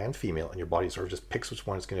male and female, and your body sort of just picks which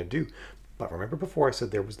one it's going to do. But remember before I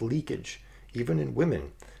said there was leakage. Even in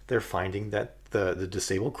women, they're finding that the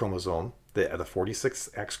disabled chromosome, the 46th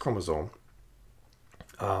X chromosome,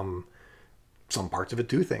 some parts of it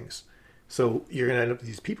do things. So you're going to end up with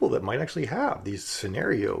these people that might actually have these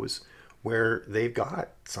scenarios where they've got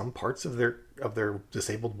some parts of their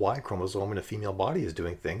disabled Y chromosome in a female body is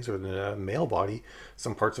doing things, or in a male body,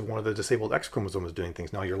 some parts of one of the disabled X chromosome is doing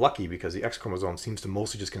things. Now you're lucky because the X chromosome seems to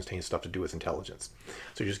mostly just contain stuff to do with intelligence.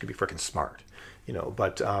 So you're just gonna be freaking smart,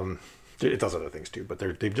 But it does other things too. But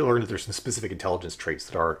they've learned that there's some specific intelligence traits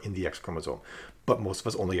that are in the X chromosome. But most of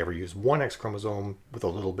us only ever use one X chromosome with a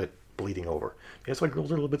little bit bleeding over. That's why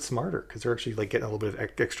girls are a little bit smarter, because they're actually like getting a little bit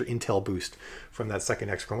of extra intel boost from that second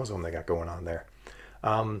X chromosome they got going on there.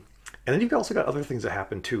 And then you've also got other things that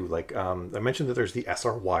happen too. Like I mentioned that there's the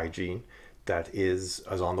SRY gene that is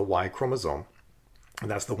on the Y chromosome,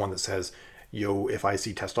 and that's the one that says, "Yo, if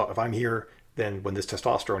if I'm here, then when this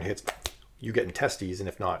testosterone hits, you get in testes, and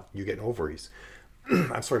if not, you get in ovaries."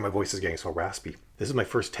 I'm sorry, my voice is getting so raspy. This is my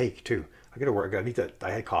first take too. I gotta work.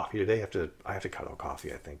 I had coffee today. I have to cut out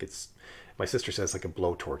coffee. I think it's. My sister says like a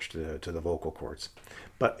blowtorch to the vocal cords.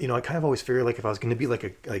 But I kind of always figure like if I was going to be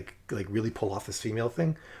like really pull off this female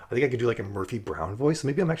thing, I think I could do like a Murphy Brown voice. So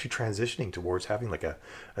maybe I'm actually transitioning towards having like a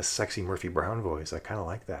sexy Murphy Brown voice. I kind of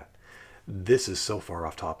like that. This is so far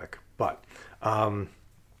off topic, but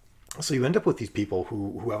so you end up with these people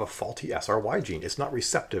who have a faulty SRY gene. It's not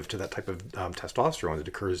receptive to that type of testosterone that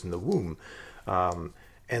occurs in the womb,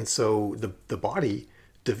 and so the body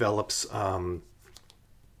develops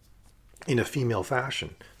in a female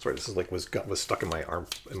fashion. Sorry, this is like was stuck in my arm,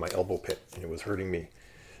 in my elbow pit, and it was hurting me.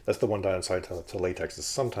 That's the one downside to latex is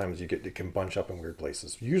sometimes it can bunch up in weird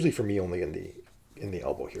places. Usually for me only in the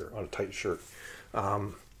elbow here on a tight shirt.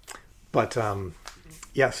 But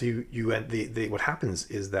yeah, so what happens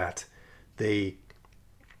is that this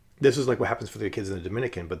is like what happens for the kids in the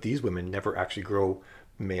Dominican, but these women never actually grow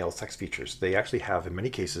male sex features. They actually have, in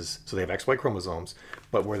many cases, so they have XY chromosomes,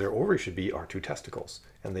 but where their ovaries should be are two testicles,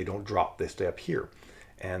 and they don't drop, they stay up here.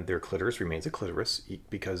 And their clitoris remains a clitoris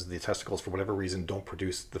because the testicles, for whatever reason, don't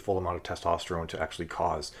produce the full amount of testosterone to actually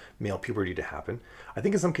cause male puberty to happen. I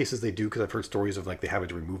think in some cases they do, because I've heard stories of like they having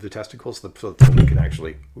to remove the testicles so the woman can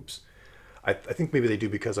actually, oops. I think maybe they do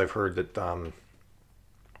because I've heard that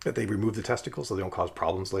that they remove the testicles so they don't cause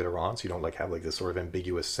problems later on, so you don't like have like this sort of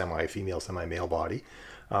ambiguous semi-female, semi-male body.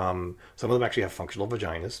 Some of them actually have functional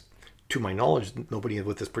vaginas. To my knowledge, nobody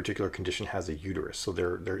with this particular condition has a uterus, so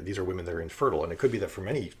these are women that are infertile, and it could be that for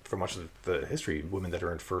much of the history, women that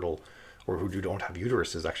are infertile or who don't have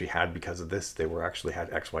uteruses actually had, because of this, they were actually had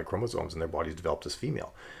XY chromosomes and their bodies developed as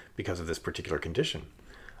female because of this particular condition.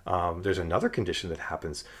 There's another condition that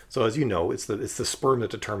happens. So as you know, it's the sperm that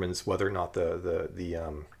determines whether or not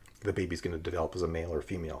the baby's going to develop as a male or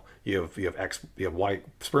female. You have Y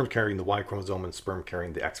sperm carrying the Y chromosome and sperm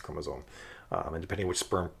carrying the X chromosome, and depending on which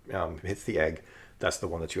sperm hits the egg, that's the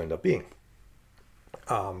one that you end up being.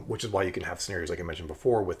 Which is why you can have scenarios like I mentioned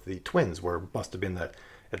before with the twins, where it must have been that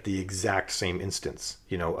at the exact same instance,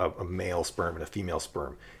 a male sperm and a female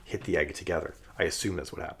sperm hit the egg together. I assume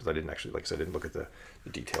that's what happens. I didn't actually, like I said, I didn't look at the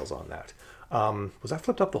details on that. Was that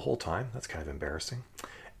flipped up the whole time? That's kind of embarrassing.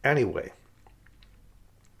 Anyway,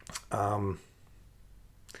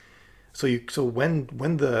 so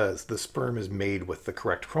when the sperm is made with the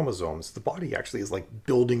correct chromosomes, the body actually is like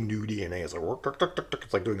building new DNA. It's like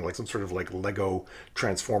it's like doing like some sort of like Lego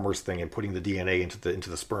Transformers thing and putting the DNA into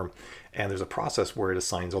the sperm. And there's a process where it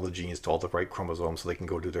assigns all the genes to all the right chromosomes so they can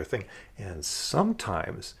go do their thing. And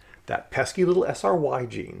sometimes that pesky little SRY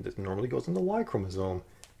gene that normally goes on the Y chromosome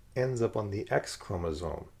ends up on the X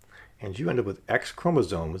chromosome, and you end up with X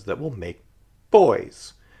chromosomes that will make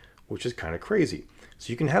boys, which is kind of crazy.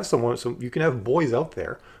 So you can have boys out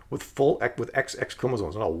there with X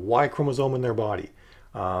chromosomes, not a Y chromosome in their body.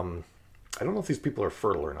 I don't know if these people are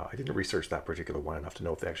fertile or not. I didn't research that particular one enough to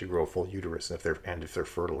know if they actually grow a full uterus and if they're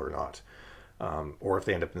fertile or not, or if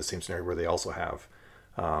they end up in the same scenario where they also have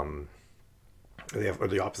or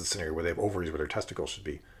the opposite scenario where they have ovaries where their testicles should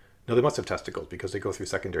be. No, they must have testicles because they go through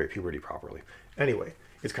secondary puberty properly. Anyway,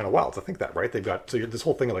 it's kind of wild to think that, right? They've got, so this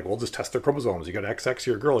whole thing of like, we'll just test their chromosomes. You got XX,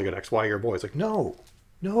 you're a girl. You got XY, you're a boy. It's like, no,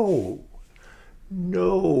 no,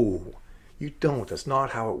 no, you don't. That's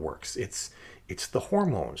not how it works. It's the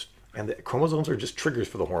hormones. And the chromosomes are just triggers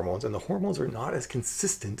for the hormones, and the hormones are not as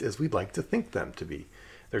consistent as we'd like to think them to be.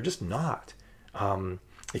 They're just not.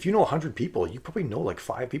 If you know 100 people, you probably know like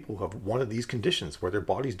 5 people who have one of these conditions where their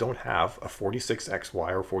bodies don't have a 46XY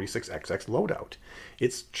or 46XX loadout.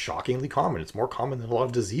 It's shockingly common. It's more common than a lot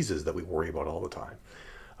of diseases that we worry about all the time.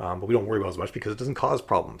 But we don't worry about it as much because it doesn't cause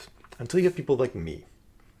problems. Until you have people like me,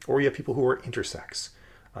 or you have people who are intersex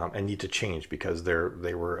and need to change because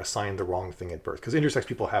they were assigned the wrong thing at birth. Because intersex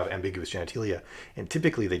people have ambiguous genitalia, and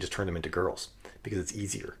typically they just turn them into girls because it's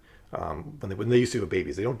easier. When they used to have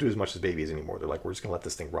babies, they don't do as much as babies anymore. They're like, we're just going to let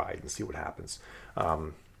this thing ride and see what happens,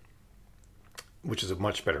 which is a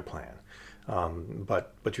much better plan.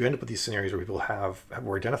 But you end up with these scenarios where people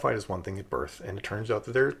were identified as one thing at birth, and it turns out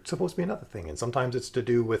that they're supposed to be another thing. And sometimes it's to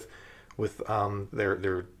do with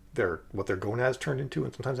their what their gonads turned into,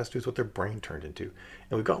 and sometimes that's to do with what their brain turned into.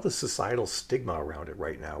 And we've got this societal stigma around it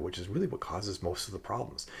right now, which is really what causes most of the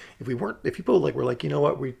problems. If people were like, you know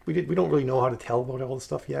what, we don't really know how to tell about all this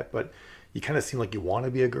stuff yet, but you kind of seem like you want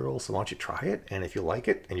to be a girl, so why don't you try it? And if you like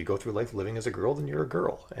it and you go through life living as a girl, then you're a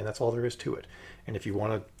girl, and that's all there is to it. And if you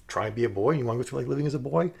want to try and be a boy and you want to go through life living as a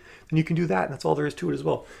boy, then you can do that, and that's all there is to it as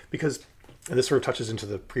well. Because, and this sort of touches into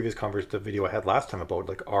the previous the video I had last time about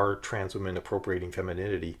like, are trans women appropriating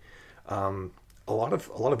femininity? A lot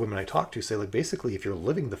of women I talk to say, like, basically, if you're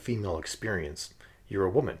living the female experience, you're a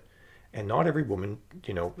woman. And not every woman,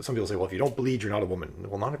 some people say, well, if you don't bleed, you're not a woman.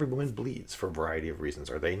 Well, not every woman bleeds for a variety of reasons.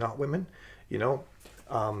 Are they not women? Because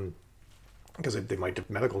they might have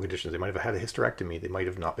medical conditions. They might have had a hysterectomy. They might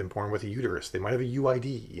have not been born with a uterus. They might have a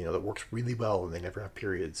UID, that works really well and they never have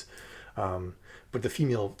periods. But the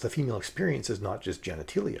female experience is not just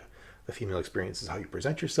genitalia. The female experience is how you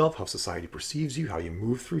present yourself, how society perceives you, how you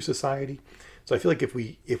move through society. So I feel like if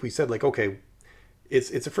we said, like, okay,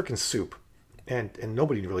 it's a freaking soup, and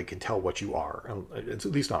nobody really can tell what you are. It's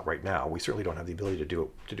at least not right now. We certainly don't have the ability to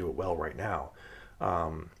do it well right now.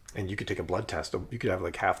 And you could take a blood test. You could have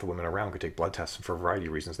like half the women around could take blood tests, and for a variety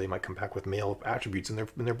of reasons they might come back with male attributes in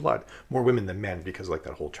their blood. More women than men, because like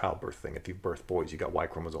that whole childbirth thing. If you birth boys, you got Y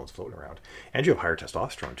chromosomes floating around, and you have higher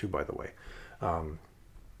testosterone too, by the way.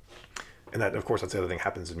 And that, of course, that's the other thing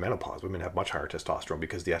happens in menopause. Women have much higher testosterone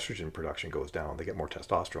because the estrogen production goes down. They get more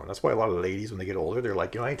testosterone. That's why a lot of ladies, when they get older, they're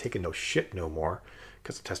like, I ain't taking no shit no more,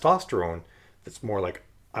 because the testosterone, that's more like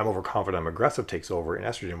I'm overconfident, I'm aggressive, takes over, and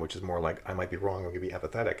estrogen, which is more like I might be wrong, I'm going to be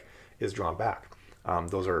empathetic, is drawn back.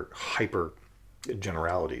 Those are hyper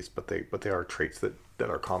generalities, but they are traits that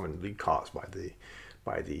are commonly caused by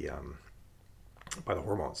the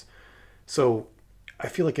hormones. So I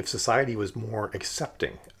feel like if society was more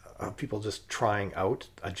accepting of people just trying out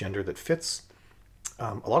a gender that fits,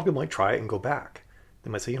 a lot of people might try it and go back. They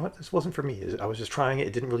might say, you know what, this wasn't for me. I was just trying it,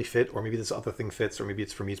 it didn't really fit, or maybe this other thing fits, or maybe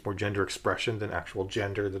it's for me, it's more gender expression than actual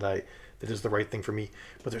gender that is the right thing for me.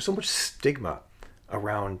 But there's so much stigma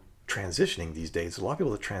around transitioning these days. A lot of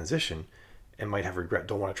people that transition and might have regret,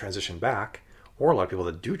 don't want to transition back, or a lot of people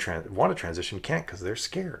that do want to transition can't because they're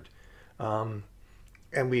scared. And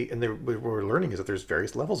what we're learning is that there's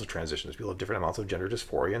various levels of transitions. People have different amounts of gender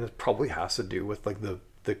dysphoria, and it probably has to do with like the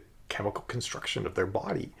chemical construction of their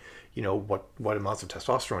body. What amounts of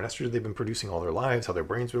testosterone and estrogen they've been producing all their lives, how their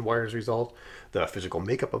brain's been wired as a result, the physical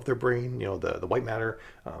makeup of their brain, the white matter,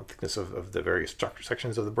 thickness of the various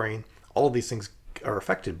sections of the brain. All of these things are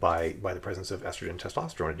affected by the presence of estrogen and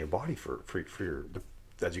testosterone in your body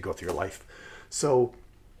as you go through your life. So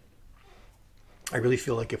I really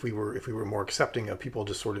feel like if we were more accepting of people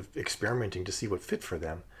just sort of experimenting to see what fit for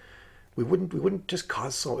them, we wouldn't just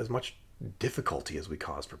cause as much difficulty as we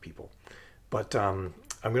cause for people. But I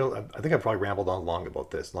think I've probably rambled on long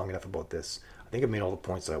enough about this. I think I've made all the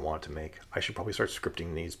points that I wanted to make. I should probably start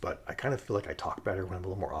scripting these, but I kind of feel like I talk better when I'm a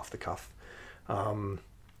little more off the cuff.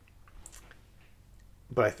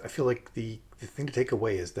 But I feel like the thing to take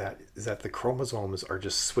away is that the chromosomes are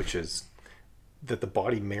just switches that the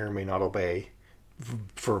body may or may not obey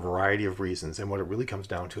for a variety of reasons. And what it really comes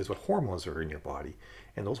down to is what hormones are in your body.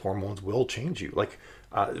 And those hormones will change you. Like,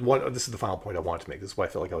 this is the final point I wanted to make. This is why I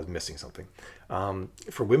felt like I was missing something.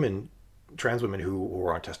 For women, trans women who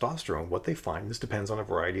are on testosterone, what they find, this depends on in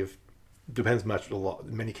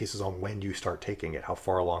many cases on when you start taking it, how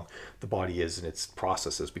far along the body is in its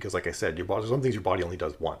processes. Because like I said, there's some things your body only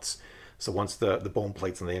does once. So once the bone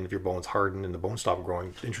plates on the end of your bones harden and the bones stop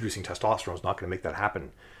growing, introducing testosterone is not going to make that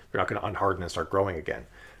happen. They're not going to unharden and start growing again.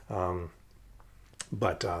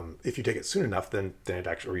 But if you take it soon enough, then it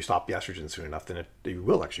actually, or you stop the estrogen soon enough, then it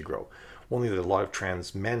will actually grow. One thing that a lot of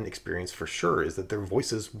trans men experience for sure is that their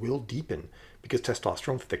voices will deepen because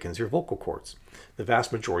testosterone thickens your vocal cords. The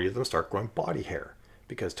vast majority of them start growing body hair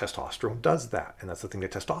because testosterone does that. And that's the thing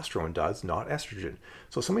that testosterone does, not estrogen.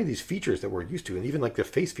 So some of these features that we're used to, and even like the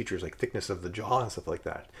face features like thickness of the jaw and stuff like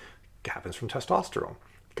that, happens from testosterone,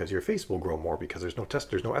 because your face will grow more because there's no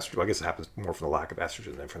estrogen. Well, I guess it happens more from the lack of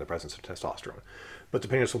estrogen than from the presence of testosterone. But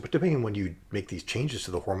depending on when you make these changes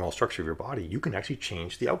to the hormonal structure of your body, you can actually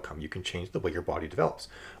change the outcome. You can change the way your body develops.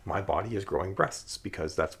 My body is growing breasts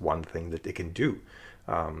because that's one thing that it can do.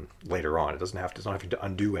 Later on, it's not having to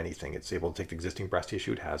undo anything. It's able to take the existing breast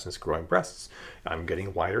tissue it has and it's growing breasts. I'm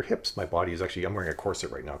getting wider hips. My body is actually, I'm wearing a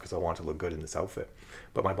corset right now because I want to look good in this outfit.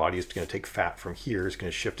 But my body is going to take fat from here, it's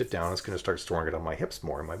going to shift it down, it's going to start storing it on my hips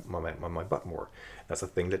more and my butt more. That's the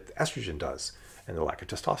thing that estrogen does and the lack of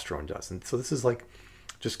testosterone does. And so this is like,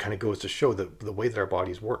 just kind of goes to show the way that our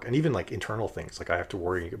bodies work. And even like internal things, like I have to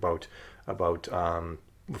worry about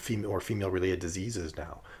female related diseases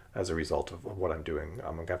now as a result of what I'm doing.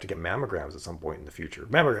 I'm going to have to get mammograms at some point in the future.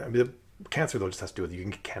 Mammogram, I mean, cancer though just has to do with, you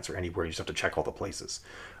can get cancer anywhere, you just have to check all the places,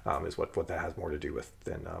 is what that has more to do with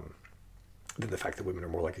than the fact that women are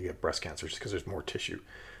more likely to get breast cancer just because there's more tissue.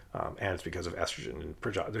 And it's because of estrogen and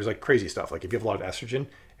there's like crazy stuff. Like if you have a lot of estrogen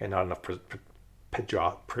and not enough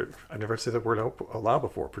I've never said that word out loud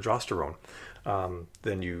before, progesterone,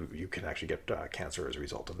 then you can actually get cancer as a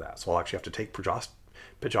result of that. So I'll actually have to take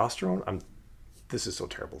progesterone. This is so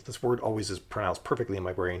terrible. This word always is pronounced perfectly in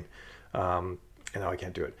my brain. And now I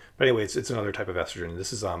can't do it. But anyway, it's another type of estrogen.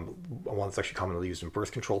 This is one that's actually commonly used in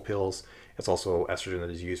birth control pills. It's also estrogen that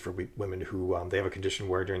is used for women who they have a condition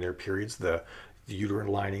where during their periods the uterine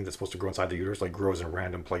lining that's supposed to grow inside the uterus like grows in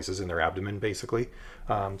random places in their abdomen, basically.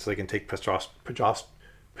 So they can take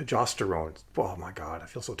progesterone. Oh my God, I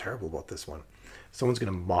feel so terrible about this one. Someone's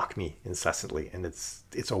gonna mock me incessantly, and it's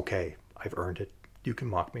okay. I've earned it. You can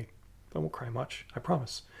mock me. I won't cry much, I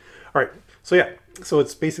promise. All right, so yeah, so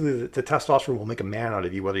it's basically the testosterone will make a man out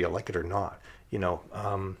of you whether you like it or not.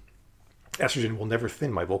 Estrogen will never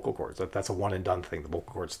thin my vocal cords. That's a one and done thing. The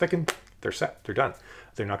vocal cords thicken, they're set, they're done.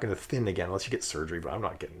 They're not going to thin again unless you get surgery, but I'm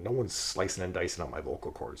not getting, no one's slicing and dicing on my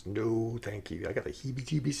vocal cords. No, thank you. I got the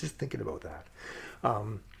heebie-jeebies just thinking about that.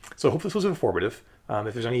 So I hope this was informative.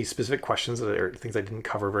 If there's any specific questions or things I didn't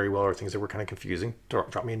cover very well or things that were kind of confusing,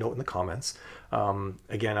 drop me a note in the comments.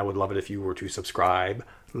 Again, I would love it if you were to subscribe,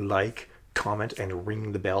 like, comment, and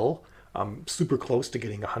ring the bell. I'm super close to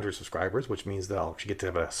getting 100 subscribers, which means that I'll actually get to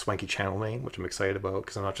have a swanky channel name, which I'm excited about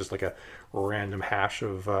because I'm not just like a random hash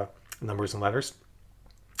of numbers and letters.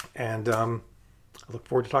 And I look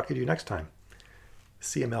forward to talking to you next time.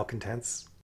 See you, malcontents.